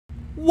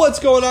What's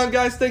going on,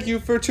 guys? Thank you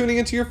for tuning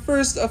into your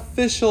first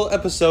official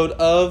episode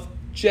of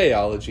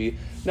Jayology.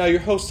 Now,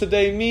 your host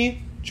today,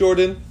 me,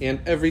 Jordan, and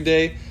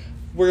Everyday.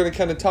 We're going to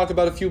kind of talk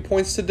about a few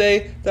points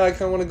today that I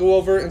kind of want to go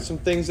over and some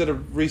things that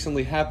have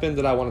recently happened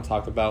that I want to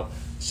talk about.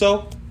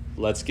 So,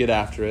 let's get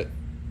after it.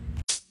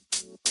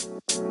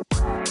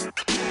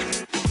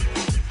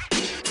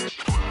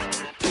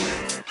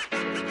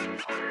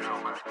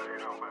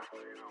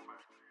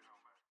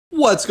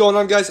 What's going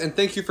on, guys, and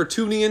thank you for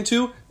tuning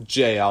into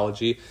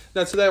Jayology.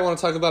 Now, today I want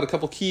to talk about a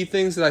couple key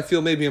things that I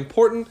feel may be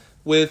important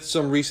with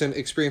some recent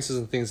experiences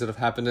and things that have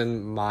happened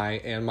in my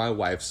and my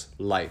wife's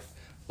life.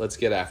 Let's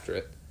get after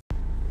it.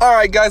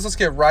 Alright, guys, let's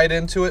get right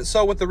into it.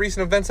 So, with the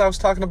recent events I was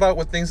talking about,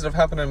 with things that have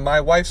happened in my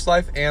wife's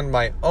life and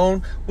my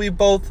own, we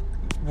both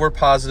were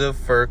positive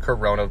for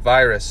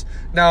coronavirus.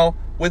 Now,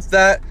 with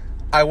that,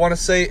 I want to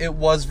say it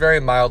was very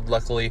mild,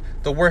 luckily.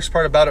 The worst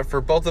part about it for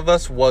both of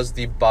us was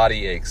the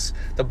body aches.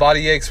 The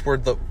body aches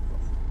were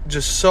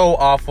just so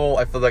awful.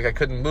 I felt like I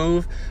couldn't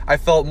move. I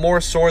felt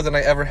more sore than I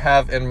ever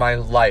have in my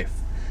life.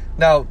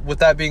 Now, with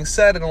that being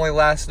said, it only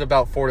lasted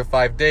about 4 to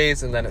 5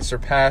 days, and then it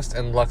surpassed,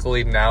 and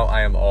luckily now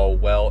I am all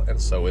well, and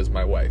so is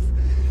my wife.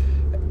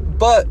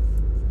 But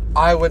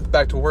I went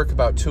back to work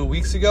about 2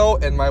 weeks ago,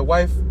 and my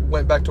wife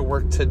went back to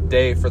work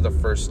today for the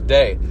first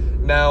day.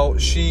 Now,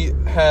 she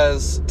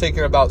has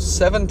taken about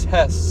 7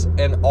 tests,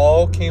 and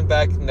all came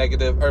back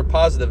negative or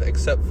positive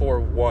except for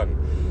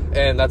one.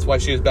 And that's why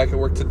she is back at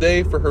work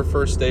today for her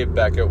first day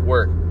back at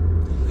work.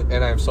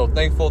 And I'm so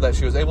thankful that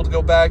she was able to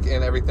go back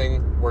and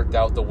everything worked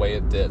out the way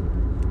it did.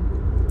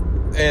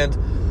 And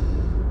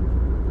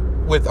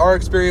with our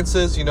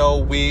experiences,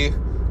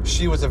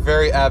 she was a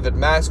very avid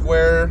mask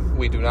wearer.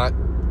 We do not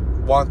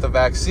want the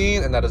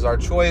vaccine, and that is our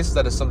choice.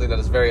 That is something that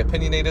is very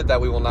opinionated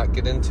that we will not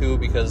get into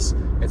because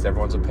it's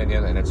everyone's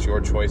opinion and it's your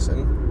choice,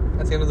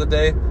 and at the end of the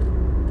day,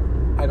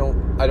 I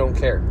don't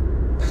care.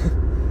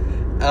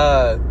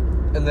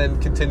 And then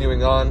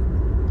continuing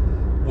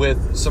on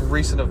with some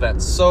recent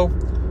events. So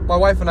my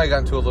wife and I got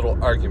into a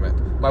little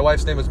argument. My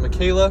wife's name is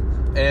Michaela,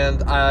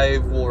 and I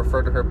will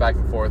refer to her back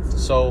and forth.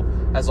 So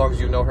as long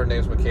as you know her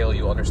name's Michaela,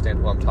 you'll understand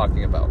who I'm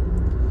talking about.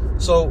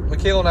 So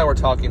Michaela and I were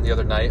talking the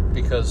other night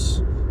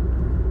because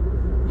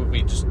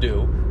we just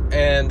do,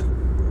 and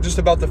just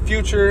about the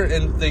future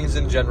and things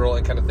in general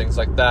and kind of things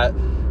like that.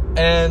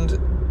 And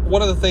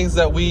one of the things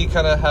that we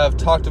kind of have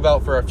talked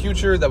about for our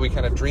future that we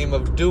kind of dream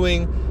of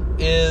doing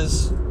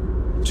is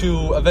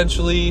to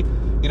eventually,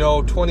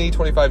 20,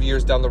 25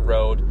 years down the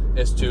road,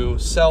 is to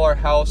sell our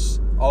house,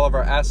 all of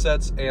our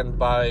assets, and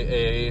buy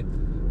a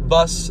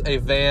bus, a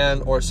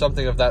van, or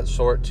something of that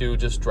sort to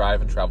just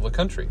drive and travel the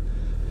country.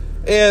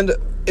 And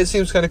it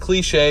seems kind of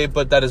cliche,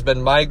 but that has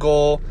been my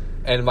goal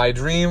and my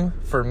dream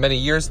for many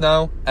years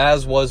now,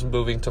 as was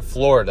moving to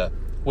Florida,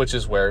 which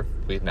is where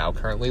we now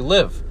currently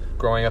live.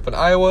 Growing up in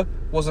Iowa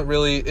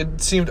it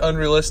seemed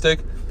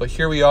unrealistic, but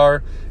here we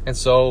are, and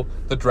so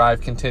the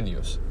drive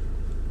continues.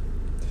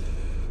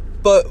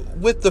 But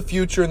with the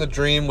future and the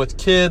dream, with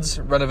kids,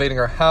 renovating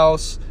our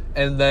house,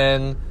 and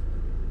then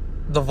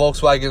the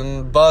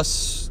Volkswagen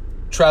bus,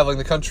 traveling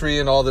the country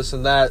and all this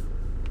and that,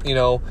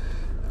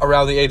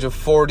 around the age of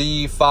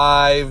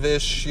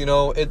 45-ish,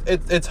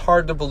 it's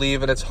hard to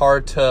believe and it's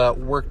hard to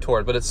work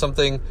toward, but it's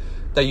something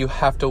that you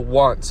have to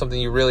want, something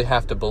you really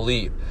have to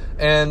believe.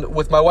 And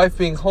with my wife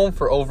being home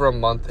for over a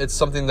month, it's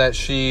something that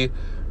she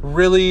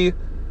really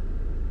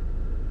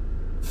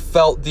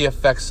felt the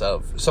effects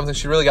of, something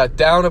she really got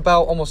down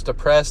about, almost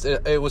depressed.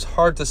 It was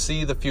hard to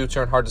see the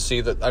future and hard to see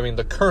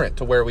the current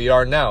to where we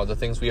are now, the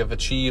things we have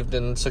achieved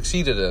and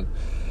succeeded in.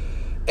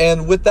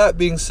 And with that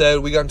being said,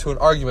 we got into an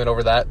argument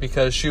over that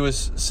because she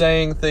was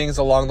saying things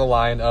along the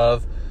line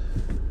of,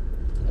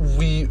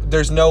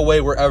 there's no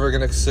way we're ever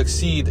going to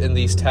succeed in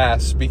these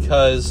tasks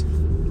because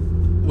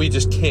we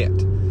just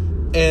can't.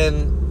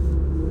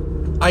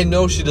 And I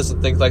know she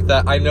doesn't think like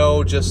that. I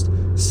know just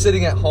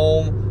sitting at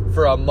home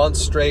for a month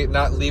straight,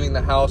 not leaving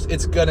the house,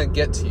 it's going to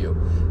get to you.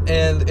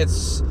 And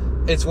it's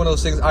one of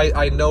those things,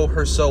 I know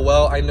her so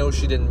well. I know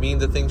she didn't mean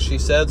the things she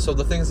said, so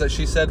the things that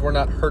she said were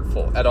not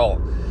hurtful at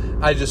all.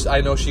 I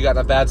know she got in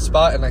a bad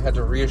spot, and I had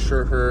to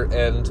reassure her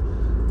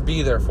and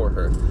be there for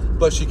her.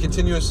 But she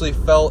continuously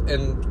felt,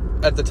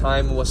 and at the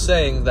time was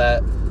saying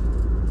that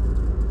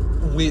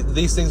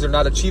these things are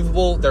not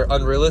achievable, they're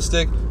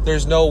unrealistic,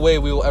 there's no way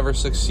we will ever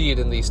succeed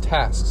in these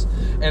tasks.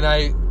 And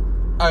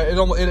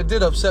it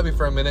did upset me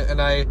for a minute,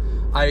 and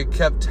I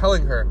kept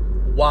telling her,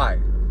 why?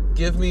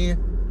 Give me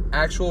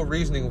actual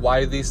reasoning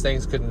why these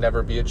things could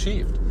never be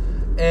achieved.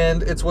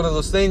 And it's one of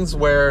those things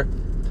where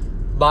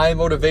my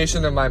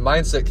motivation and my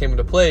mindset came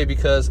into play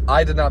because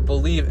I did not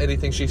believe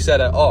anything she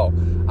said at all.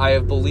 I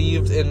have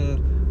believed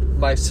in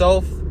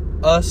myself,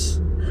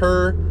 us,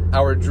 her,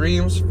 our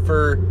dreams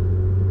for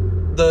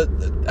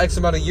the X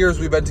amount of years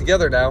we've been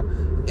together now.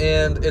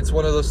 And it's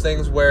one of those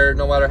things where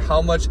no matter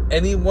how much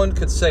anyone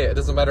could say it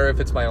doesn't matter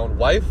if it's my own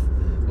wife,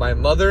 my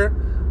mother,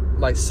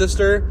 my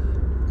sister,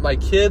 my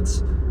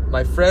kids,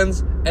 my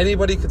friends,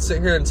 anybody could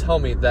sit here and tell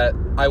me that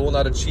I will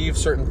not achieve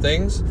certain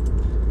things,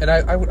 And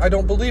I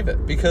don't believe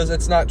it, because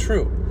it's not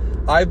true.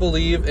 I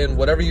believe in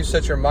whatever you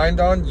set your mind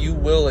on, you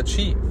will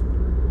achieve.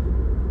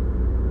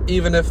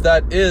 Even if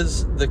that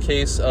is the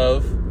case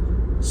of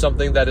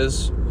something that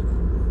is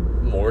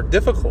more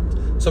difficult,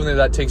 something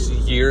that takes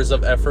years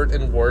of effort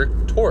and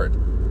work toward.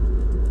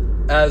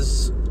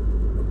 As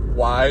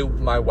why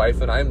my wife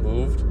and I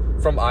moved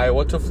from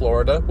Iowa to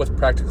Florida with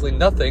practically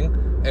nothing,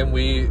 and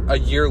a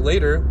year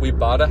later, we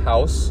bought a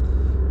house,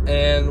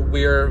 and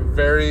we're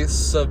very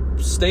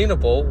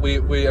sustainable. We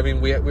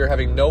were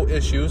having no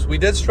issues. We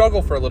did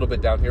struggle for a little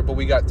bit down here, but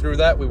we got through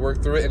that. We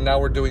worked through it, and now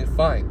we're doing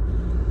fine.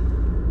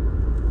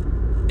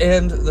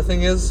 And the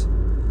thing is,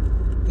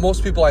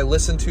 most people I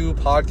listen to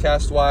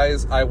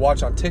podcast-wise, I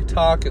watch on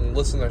TikTok and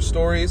listen to their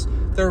stories,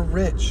 they're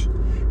rich.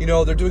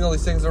 They're doing all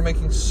these things. They're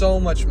making so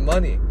much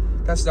money.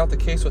 That's not the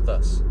case with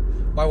us.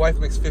 My wife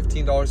makes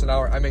 $15 an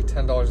hour. I make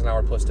 $10 an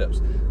hour plus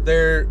tips.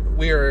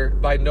 We are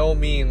by no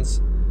means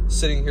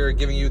sitting here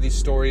giving you these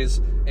stories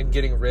and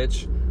getting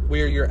rich.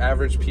 We are your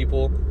average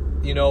people.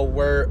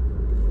 We're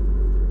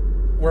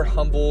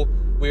humble.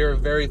 We are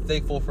very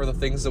thankful for the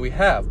things that we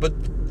have.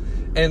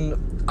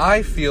 And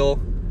I feel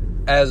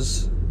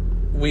as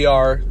we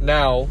are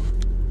now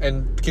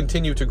and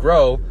continue to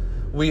grow,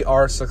 we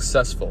are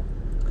successful.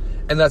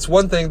 And that's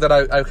one thing that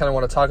I kind of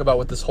want to talk about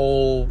with this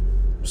whole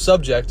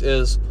subject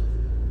is,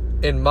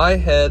 in my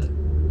head,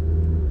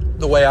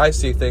 the way I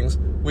see things,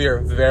 we are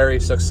very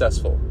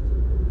successful.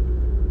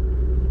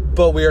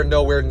 But we are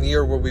nowhere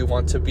near where we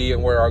want to be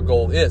and where our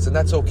goal is. And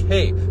that's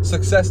okay.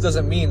 Success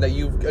doesn't mean that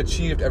you've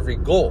achieved every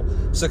goal.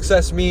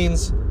 Success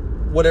means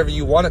whatever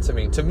you want it to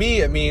mean. To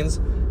me, it means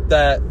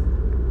that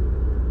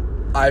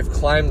I've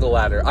climbed the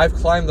ladder. I've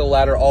climbed the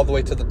ladder all the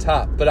way to the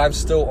top, but I'm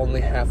still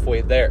only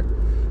halfway there.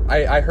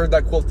 I heard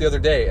that quote the other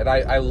day, and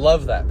I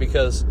love that,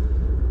 because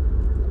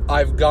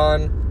I've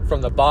gone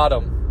from the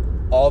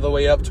bottom all the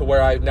way up to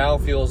where I now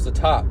feel is the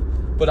top,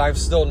 but I'm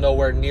still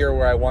nowhere near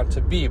where I want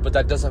to be, but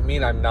that doesn't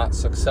mean I'm not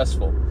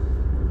successful.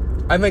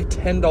 I make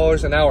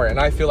 $10 an hour, and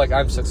I feel like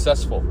I'm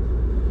successful.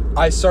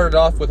 I started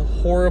off with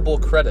horrible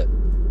credit,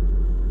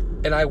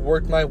 and I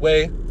worked my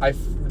way. I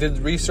did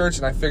research,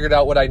 and I figured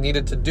out what I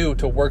needed to do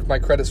to work my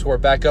credit score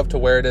back up to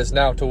where it is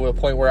now, to a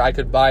point where I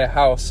could buy a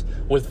house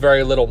with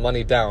very little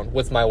money down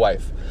with my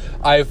wife.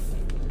 I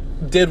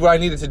did what I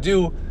needed to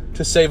do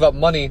to save up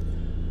money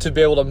to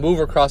be able to move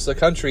across the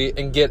country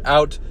and get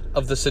out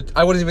of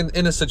I wasn't even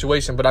in a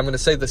situation, but I'm going to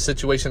say the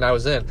situation I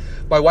was in.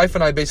 My wife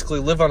and I basically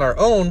live on our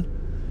own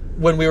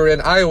when we were in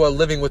Iowa,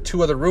 living with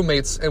two other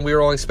roommates, and we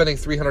were only spending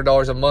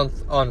 $300 a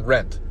month on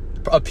rent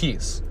a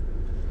piece.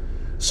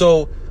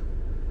 So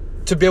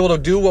to be able to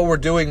do what we're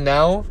doing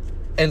now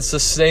and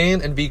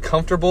sustain and be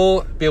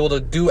comfortable, be able to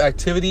do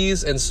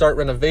activities and start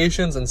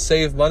renovations and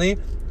save money,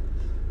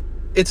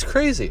 it's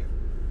crazy.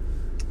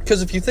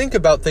 Because if you think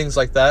about things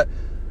like that,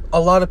 a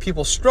lot of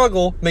people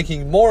struggle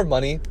making more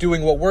money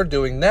doing what we're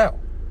doing now.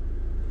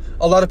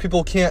 A lot of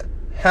people can't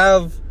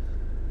have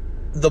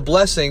the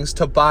blessings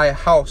to buy a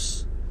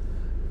house,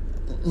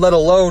 let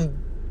alone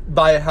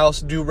buy a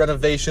house, do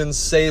renovations,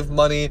 save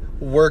money,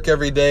 work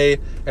every day,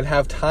 and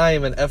have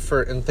time and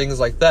effort and things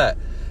like that.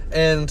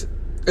 And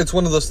it's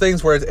one of those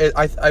things where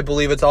I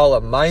believe it's all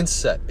a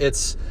mindset.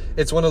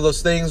 It's one of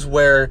those things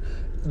where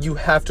you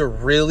have to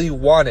really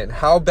want it.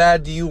 How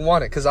bad do you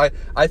want it? Because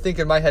I think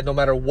in my head, no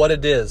matter what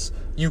it is,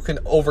 you can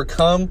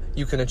overcome,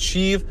 you can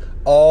achieve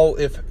all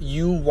if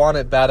you want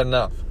it bad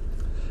enough.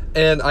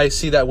 And I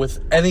see that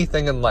with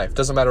anything in life.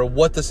 Doesn't matter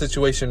what the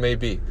situation may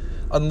be.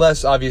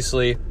 Unless,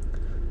 obviously,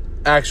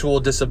 actual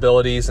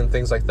disabilities and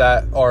things like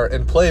that are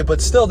in play.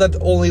 But still, that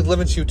only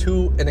limits you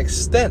to an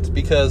extent,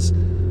 because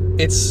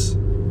it's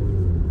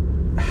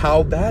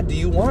how bad do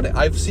you want it?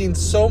 I've seen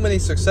so many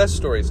success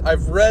stories.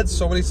 I've read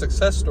so many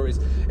success stories.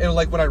 And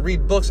like when I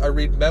read books, I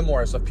read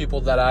memoirs of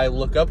people that I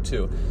look up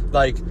to.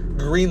 Like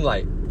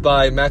Greenlight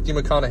by Matthew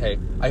McConaughey.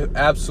 I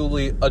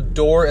absolutely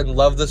adore and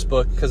love this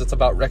book because it's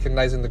about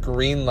recognizing the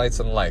green lights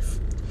in life.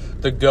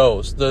 The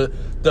goes, the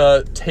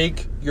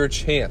take your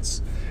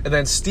chance. And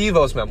then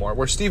Steve-O's memoir,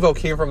 where Steve-O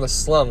came from the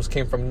slums,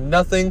 came from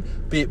nothing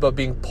but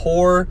being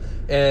poor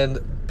and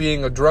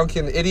being a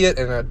drunken idiot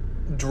and a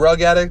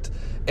drug addict,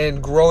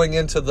 and growing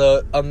into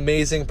the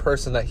amazing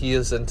person that he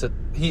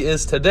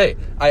is today.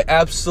 I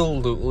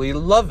absolutely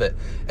love it.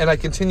 And I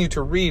continue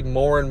to read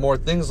more and more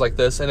things like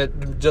this, and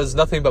it does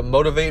nothing but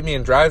motivate me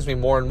and drives me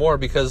more and more,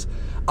 because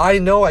I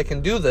know I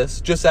can do this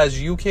just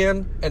as you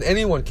can and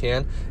anyone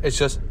can. It's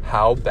just,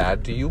 how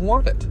bad do you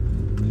want it?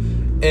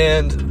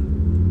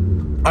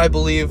 And I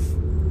believe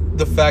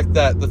the fact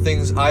that the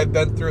things I've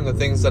been through and the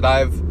things that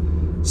I've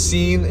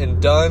seen and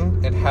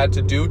done and had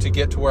to do to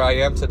get to where I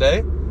am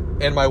today,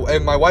 and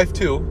my wife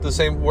too, the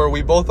same, where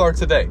we both are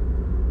today,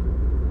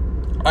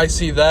 I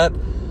see that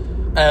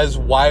as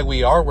why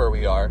we are where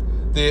we are.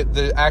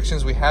 The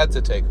actions we had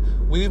to take.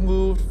 We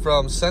moved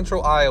from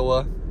central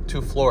Iowa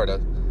to Florida,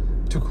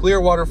 to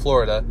Clearwater,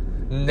 Florida,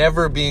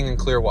 never being in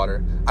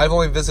Clearwater. I've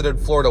only visited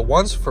Florida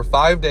once for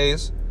 5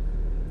 days,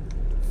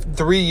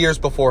 3 years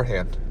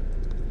beforehand.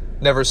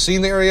 Never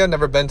seen the area,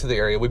 never been to the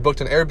area. We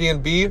booked an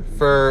Airbnb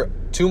for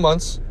 2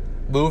 months,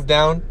 moved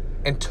down,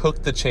 and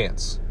took the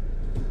chance.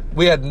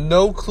 We had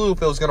no clue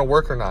if it was going to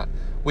work or not.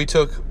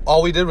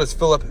 All we did was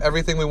fill up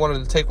everything we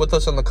wanted to take with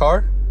us in the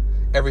car.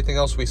 Everything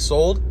else we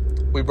sold.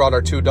 We brought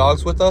our 2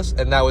 dogs with us,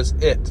 and that was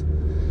it.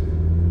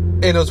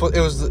 And it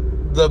was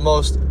the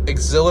most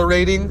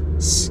exhilarating,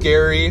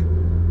 scary,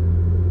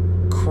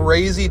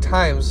 crazy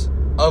times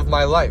of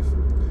my life.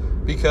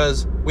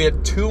 Because we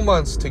had 2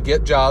 months to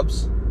get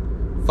jobs,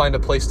 find a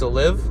place to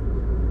live,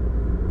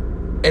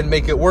 and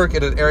make it work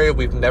in an area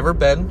we've never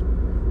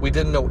been. We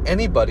didn't know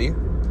anybody.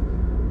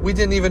 We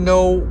didn't even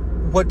know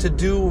what to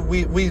do.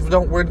 We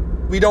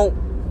don't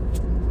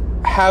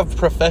have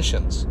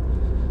professions.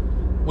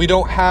 We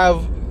don't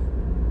have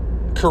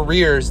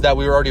careers that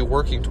we were already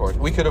working toward.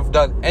 We could have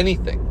done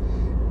anything,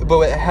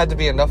 but it had to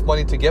be enough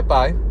money to get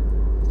by,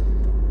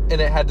 and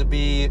it had to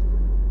be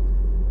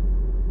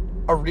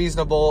a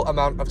reasonable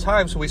amount of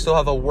time so we still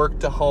have a work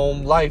to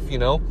home life,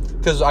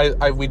 because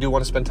we do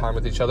want to spend time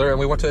with each other, and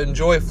we want to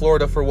enjoy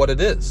Florida for what it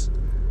is.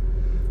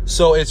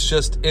 So it's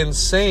just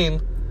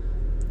insane,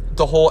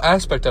 the whole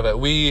aspect of it.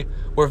 We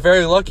were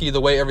very lucky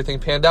the way everything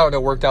panned out, and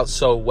it worked out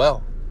so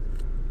well.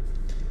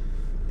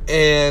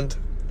 And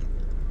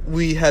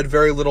we had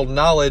very little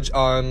knowledge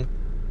on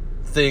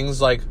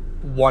things like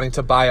wanting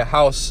to buy a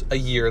house a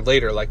year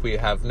later like we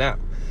have now.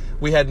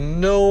 We had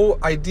no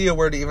idea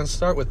where to even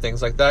start with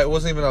things like that. It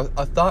wasn't even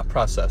a thought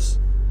process.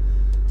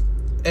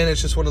 And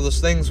it's just one of those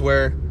things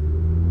where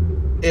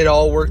it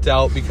all worked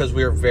out because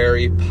we were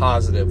very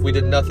positive. We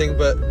did nothing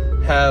but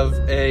have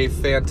a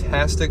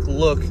fantastic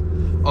look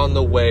on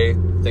the way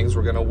things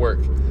were going to work.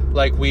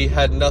 Like, we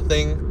had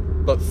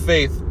nothing but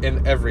faith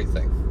in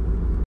everything.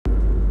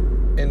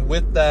 And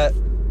with that,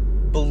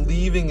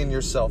 believing in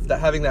yourself, that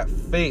having that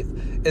faith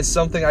is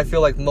something I feel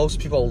like most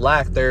people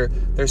lack. They're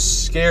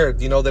scared,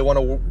 they want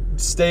to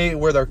stay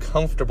where they're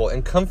comfortable,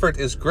 and comfort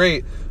is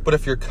great, but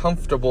if you're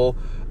comfortable,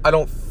 I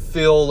don't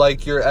feel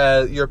like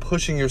you're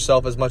pushing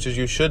yourself as much as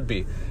you should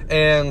be.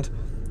 And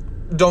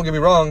don't get me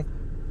wrong,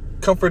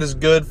 comfort is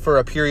good for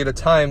a period of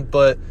time,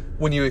 but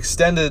when you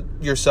extend it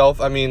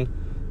yourself, I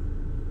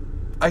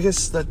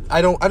guess that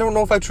I don't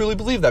know if I truly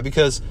believe that,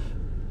 because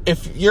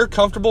if you're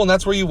comfortable and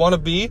that's where you want to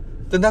be,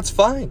 then that's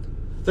fine.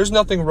 There's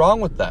nothing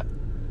wrong with that.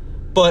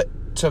 But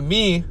to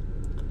me,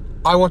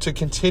 I want to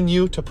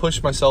continue to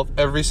push myself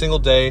every single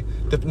day,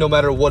 no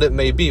matter what it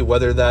may be.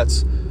 Whether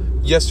that's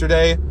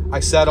yesterday,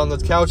 I sat on the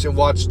couch and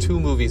watched 2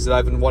 movies that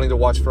I've been wanting to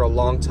watch for a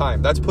long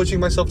time. That's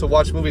pushing myself to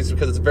watch movies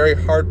because it's very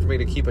hard for me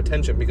to keep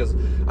attention because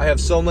I have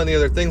so many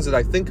other things that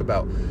I think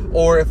about.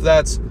 Or if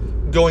that's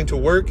going to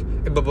work,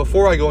 but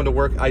before I go into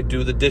work, I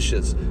do the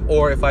dishes,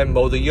 or if I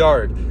mow the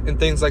yard and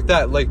things like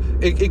that. Like,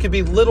 it could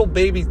be little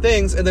baby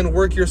things, and then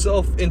work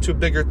yourself into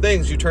bigger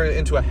things. You turn it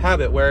into a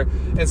habit where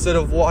instead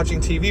of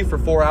watching TV for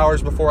 4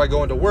 hours before I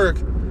go into work,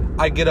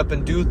 I get up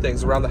and do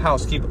things around the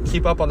house,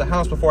 keep up on the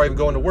house before I even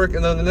go into work,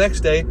 and then the next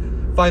day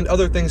find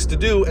other things to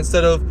do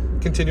instead of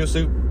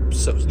continuously.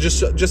 So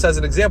just as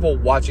an example,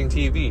 watching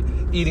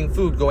TV, eating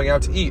food, going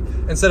out to eat.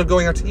 Instead of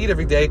going out to eat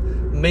every day,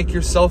 make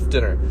yourself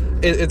dinner.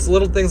 It's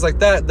little things like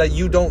that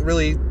you don't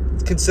really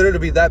consider to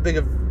be that big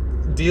of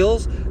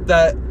deals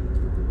that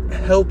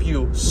help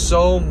you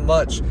so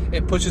much.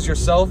 It pushes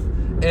yourself,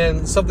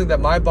 and something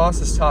that my boss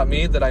has taught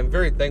me that I'm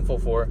very thankful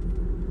for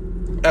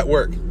at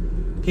work.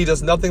 He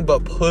does nothing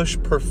but push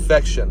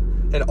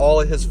perfection in all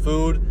of his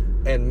food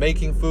and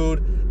making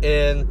food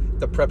and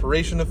the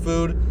preparation of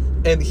food.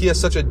 And he has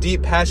such a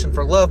deep passion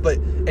for love,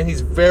 and he's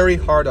very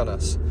hard on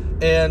us.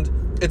 And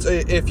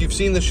if you've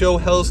seen the show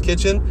Hell's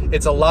Kitchen,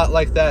 it's a lot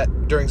like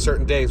that during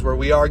certain days where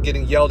we are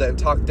getting yelled at and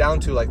talked down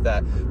to like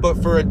that, but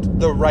for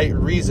the right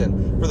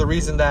reason, for the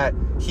reason that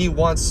he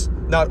wants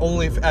not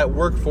only at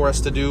work for us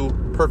to do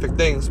perfect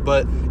things,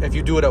 but if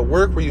you do it at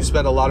work where you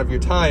spend a lot of your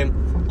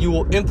time, you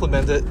will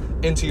implement it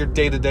into your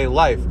day-to-day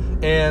life.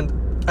 And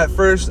at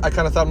first, I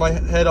kind of thought in my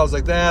head, I was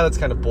like, that's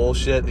kind of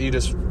bullshit. You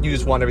just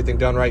want everything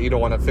done right. You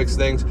don't want to fix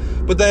things.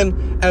 But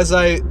then as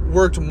I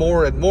worked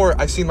more and more,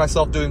 I see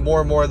myself doing more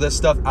and more of this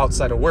stuff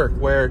outside of work,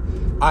 where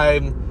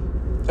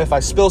if I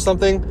spill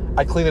something,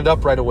 I clean it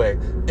up right away.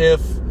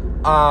 If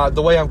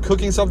the way I'm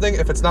cooking something,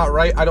 if it's not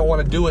right, I don't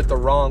want to do it the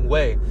wrong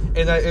way.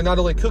 And not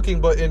only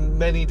cooking, but in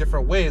many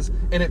different ways.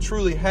 And it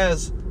truly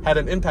has had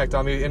an impact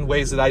on me in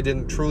ways that I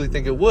didn't truly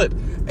think it would.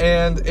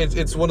 And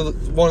it's one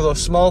of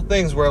those small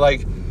things where,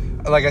 like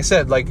I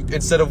said, like,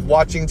 instead of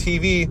watching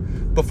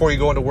TV before you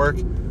go into work,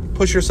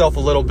 push yourself a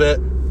little bit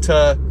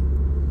to,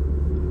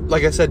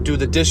 like I said, do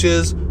the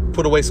dishes,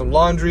 put away some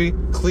laundry,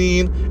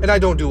 clean. And I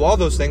don't do all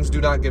those things,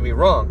 do not get me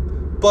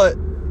wrong. But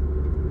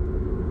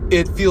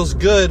it feels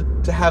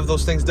good to have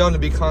those things done, to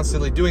be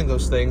constantly doing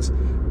those things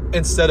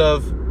instead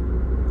of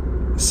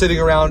sitting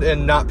around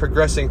and not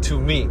progressing to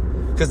me.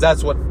 Because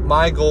that's what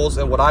my goals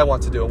and what I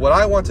want to do. What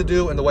I want to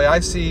do and the way I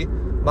see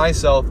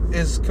myself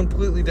is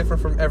completely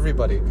different from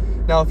everybody.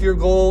 Now, if your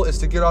goal is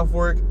to get off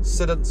work,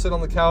 sit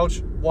on the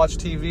couch, watch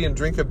TV, and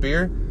drink a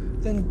beer,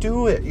 then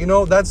do it. You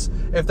know, if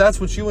that's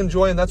what you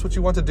enjoy and that's what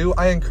you want to do,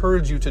 I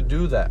encourage you to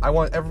do that.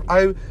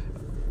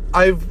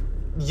 I've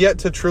yet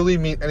to truly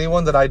meet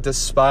anyone that I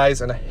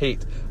despise and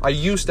hate. I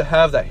used to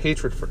have that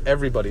hatred for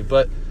everybody,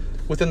 but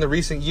within the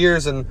recent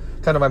years and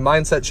kind of my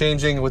mindset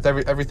changing with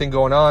everything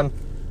going on,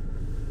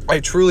 I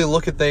truly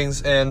look at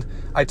things and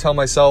I tell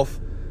myself,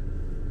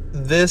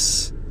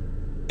 it's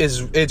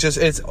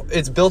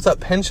built up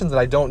pension that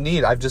I don't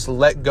need. I've just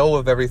let go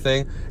of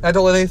everything, and I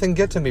don't let anything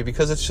get to me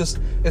because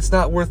it's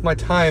not worth my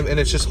time, and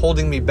it's just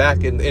holding me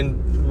back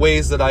in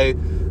ways that I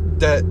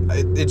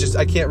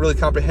can't really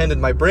comprehend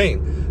in my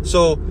brain.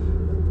 So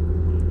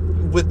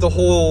with the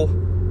whole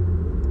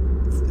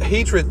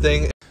hatred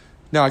thing,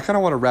 now I kind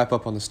of want to wrap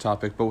up on this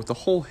topic, but with the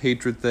whole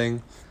hatred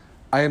thing,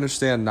 I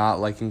understand not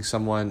liking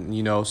someone,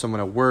 someone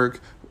at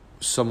work,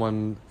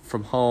 someone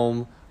from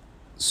home,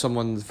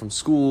 someone from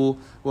school,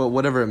 well,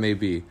 whatever it may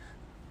be,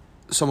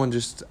 someone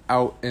just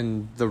out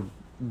in the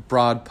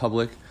broad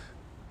public.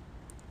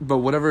 But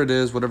whatever it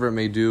is, whatever it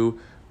may do,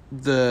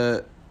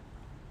 the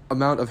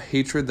amount of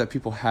hatred that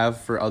people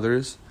have for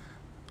others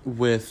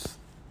with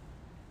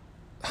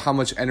how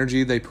much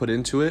energy they put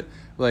into it,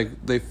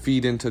 like they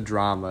feed into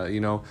drama.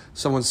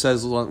 Someone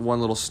says one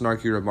little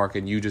snarky remark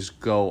and you just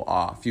go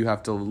off. You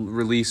have to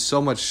release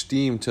so much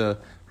steam to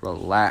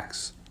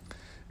relax.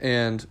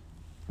 And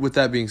with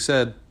that being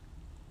said,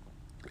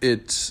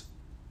 it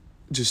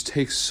just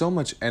takes so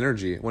much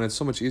energy when it's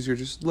so much easier.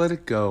 Just let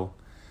it go.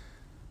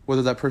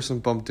 Whether that person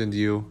bumped into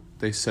you,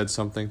 they said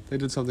something, they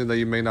did something that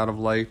you may not have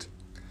liked.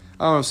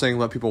 I'm saying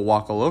let people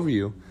walk all over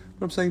you,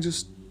 but I'm saying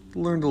just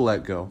learn to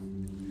let go.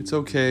 It's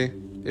okay.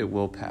 It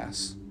will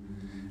pass.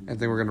 And I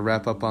think we're going to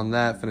wrap up on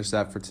that, finish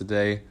that for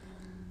today.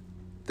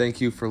 Thank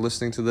you for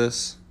listening to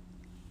this.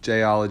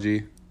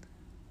 Jayology.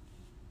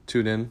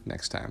 Tune in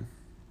next time.